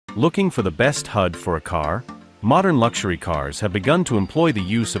Looking for the best HUD for a car? Modern luxury cars have begun to employ the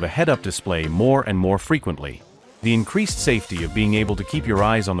use of a head-up display more and more frequently. The increased safety of being able to keep your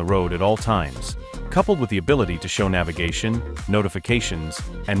eyes on the road at all times, coupled with the ability to show navigation, notifications,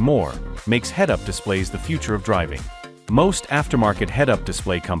 and more, makes head-up displays the future of driving. Most aftermarket head-up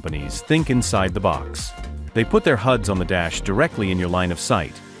display companies think inside the box. They put their HUDs on the dash directly in your line of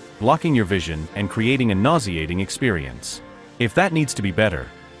sight, blocking your vision and creating a nauseating experience. If that needs to be better,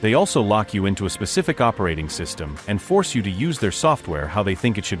 they also lock you into a specific operating system and force you to use their software how they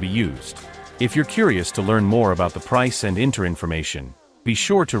think it should be used. If you're curious to learn more about the price and information, be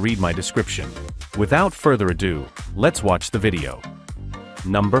sure to read my description. Without further ado, let's watch the video.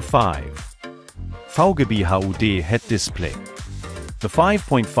 Number 5. VGB HUD Head Display. The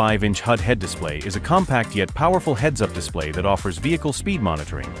 5.5-inch HUD head display is a compact yet powerful heads-up display that offers vehicle speed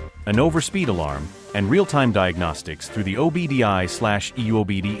monitoring, an overspeed alarm, and real-time diagnostics through the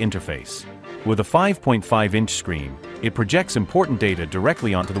OBD-EUOBD interface. With a 5.5-inch screen, it projects important data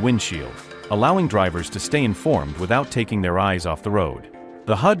directly onto the windshield, allowing drivers to stay informed without taking their eyes off the road.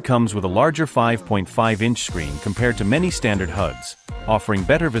 The HUD comes with a larger 5.5-inch screen compared to many standard HUDs, offering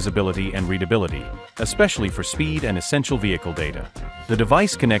better visibility and readability, especially for speed and essential vehicle data. The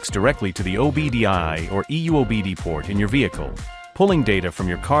device connects directly to the OBD-I or EUOBD port in your vehicle, pulling data from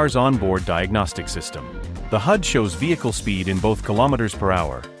your car's onboard diagnostic system. The HUD shows vehicle speed in both kilometers per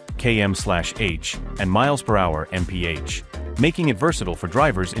hour, km/h, and miles per hour, mph, making it versatile for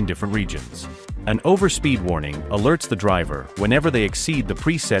drivers in different regions. An overspeed warning alerts the driver whenever they exceed the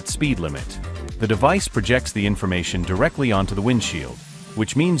preset speed limit. The device projects the information directly onto the windshield,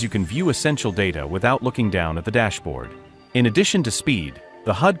 which means you can view essential data without looking down at the dashboard. In addition to speed,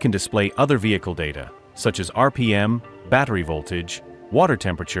 the HUD can display other vehicle data, such as RPM, battery voltage, water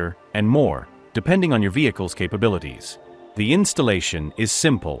temperature, and more, depending on your vehicle's capabilities. The installation is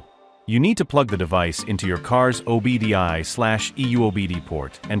simple. You need to plug the device into your car's OBD-I/EUOBD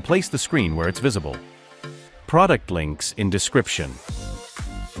port and place the screen where it's visible. Product links in description.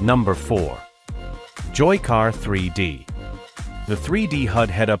 Number 4. Joycar 3D. The 3D HUD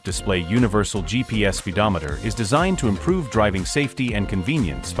head-up display universal GPS speedometer is designed to improve driving safety and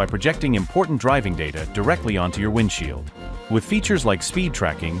convenience by projecting important driving data directly onto your windshield. With features like speed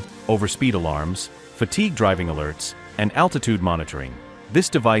tracking, overspeed alarms, fatigue driving alerts, and altitude monitoring, this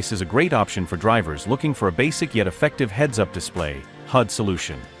device is a great option for drivers looking for a basic yet effective heads-up display HUD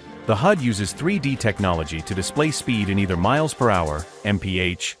solution. The HUD uses 3D technology to display speed in either miles per hour,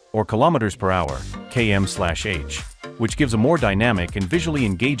 mph, or kilometers per hour, km/h, which gives a more dynamic and visually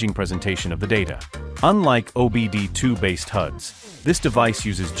engaging presentation of the data. Unlike OBD2-based HUDs, this device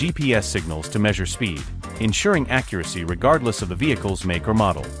uses GPS signals to measure speed, ensuring accuracy regardless of the vehicle's make or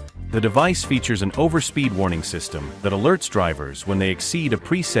model. The device features an overspeed warning system that alerts drivers when they exceed a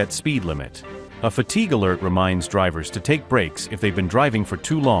preset speed limit. A fatigue alert reminds drivers to take breaks if they've been driving for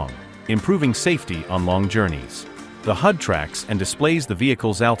too long, improving safety on long journeys. The HUD tracks and displays the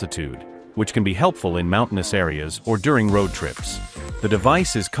vehicle's altitude, which can be helpful in mountainous areas or during road trips. The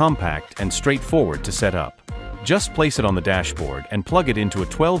device is compact and straightforward to set up. Just place it on the dashboard and plug it into a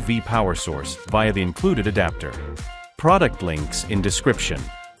 12V power source via the included adapter. Product links in description.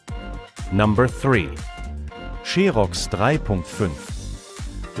 Number 3. Xerox 3.5.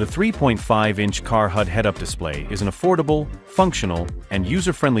 The 3.5-inch car HUD head-up display is an affordable, functional, and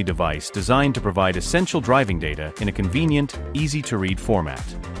user-friendly device designed to provide essential driving data in a convenient, easy-to-read format.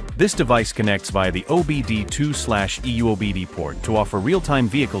 This device connects via the OBD2/EUOBD port to offer real-time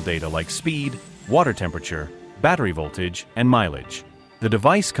vehicle data like speed, water temperature, battery voltage, and mileage. The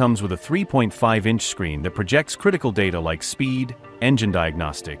device comes with a 3.5-inch screen that projects critical data like speed, engine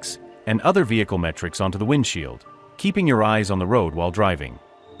diagnostics, and other vehicle metrics onto the windshield, keeping your eyes on the road while driving.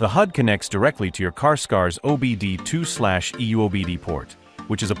 The HUD connects directly to your car's OBD2/EUOBD port,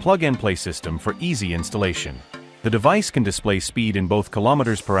 which is a plug-and-play system for easy installation. The device can display speed in both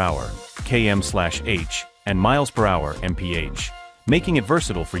kilometers per hour, km/h, and miles per hour, mph, making it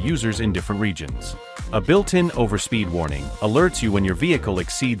versatile for users in different regions. A built-in overspeed warning alerts you when your vehicle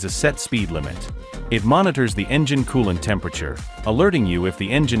exceeds a set speed limit. It monitors the engine coolant temperature, alerting you if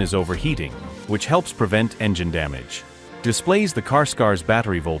the engine is overheating, which helps prevent engine damage. Displays the car's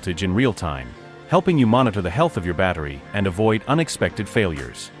battery voltage in real time, helping you monitor the health of your battery and avoid unexpected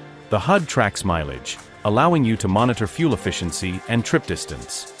failures. The HUD tracks mileage, allowing you to monitor fuel efficiency and trip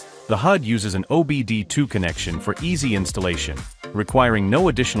distance. The HUD uses an OBD2 connection for easy installation, requiring no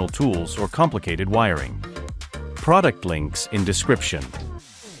additional tools or complicated wiring. Product links in description.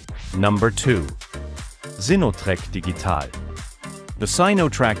 Number 2. Sinotrek Digital. The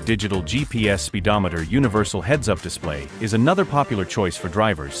Sinotrack Digital GPS Speedometer Universal Heads-Up Display is another popular choice for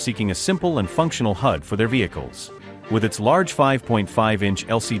drivers seeking a simple and functional HUD for their vehicles. With its large 5.5-inch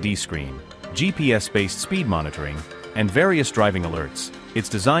LCD screen, GPS-based speed monitoring, and various driving alerts, it's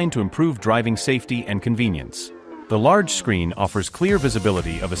designed to improve driving safety and convenience. The large screen offers clear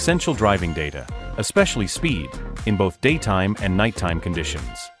visibility of essential driving data, especially speed, in both daytime and nighttime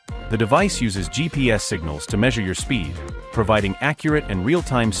conditions. The device uses GPS signals to measure your speed, providing accurate and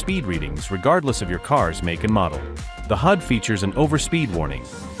real-time speed readings regardless of your car's make and model. The HUD features an overspeed warning,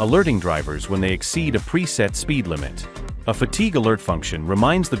 alerting drivers when they exceed a preset speed limit. A fatigue alert function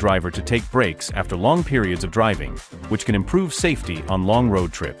reminds the driver to take breaks after long periods of driving, which can improve safety on long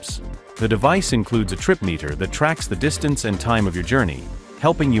road trips. The device includes a trip meter that tracks the distance and time of your journey,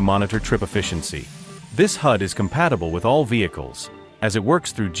 helping you monitor trip efficiency. This HUD is compatible with all vehicles, as it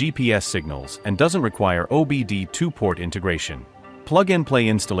works through GPS signals and doesn't require OBD2 port integration. Plug-and-play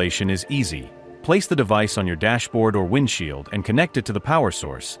installation is easy. Place the device on your dashboard or windshield and connect it to the power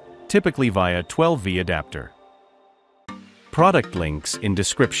source, typically via 12V adapter. Product links in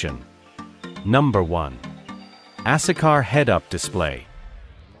description. Number 1. HUD Head-Up Display.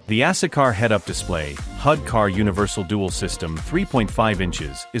 The HUD Head-Up Display, HUD Car Universal Dual System 3.5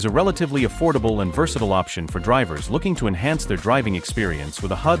 inches, is a relatively affordable and versatile option for drivers looking to enhance their driving experience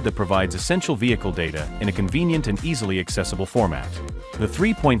with a HUD that provides essential vehicle data in a convenient and easily accessible format. The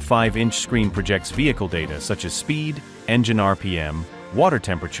 3.5-inch screen projects vehicle data such as speed, engine RPM, water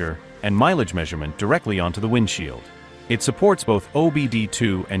temperature, and mileage measurement directly onto the windshield. It supports both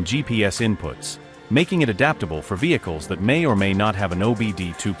OBD2 and GPS inputs, making it adaptable for vehicles that may or may not have an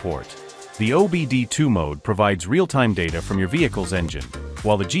OBD2 port. The OBD2 mode provides real-time data from your vehicle's engine,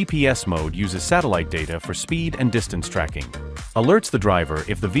 while the GPS mode uses satellite data for speed and distance tracking. Alerts the driver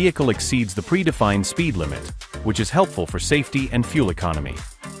if the vehicle exceeds the predefined speed limit, which is helpful for safety and fuel economy.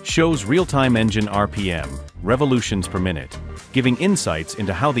 Shows real-time engine RPM, revolutions per minute, giving insights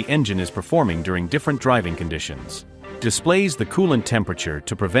into how the engine is performing during different driving conditions. Displays the coolant temperature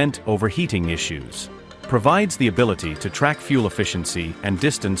to prevent overheating issues. Provides the ability to track fuel efficiency and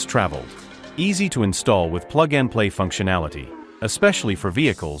distance traveled. Easy to install with plug-and-play functionality, especially for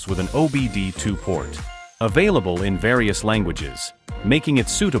vehicles with an OBD2 port. Available in various languages, making it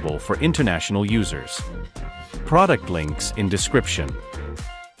suitable for international users. Product links in description.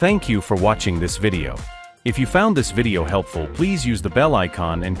 Thank you for watching this video. If you found this video helpful, please use the bell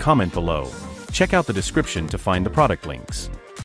icon and comment below. Check out the description to find the product links.